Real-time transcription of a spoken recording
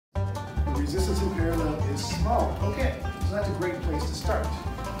resistance in parallel is smaller. Okay, so that's a great place to start.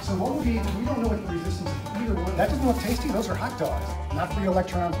 So what would be, we don't know what the resistance of either one. That doesn't look tasty. Those are hot dogs. Not free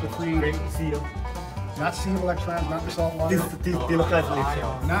electrons, but free seal. Not sea of electrons, not the salt water. The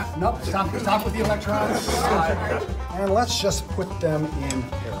electrons. Not, nope, stop with the electrons. And let's just put them in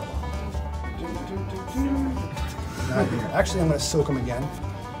parallel. Not here. Actually, I'm going to soak them again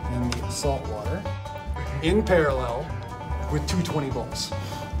in the salt water. In parallel with 220 volts.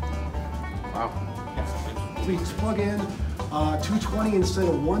 Wow. We just plug in 220 instead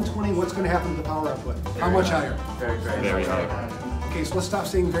of 120. What's going to happen to the power output? How much higher? Very high. Okay, so let's stop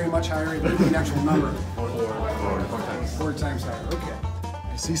saying very much higher and give me an actual number. 4 times higher. Okay.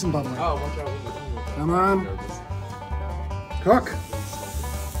 I see some bubbling. Oh, watch out. Come on. Cook.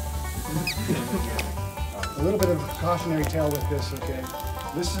 A little bit of cautionary tale with this, okay?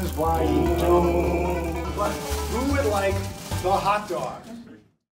 This is why you don't. Who would like the hot dog?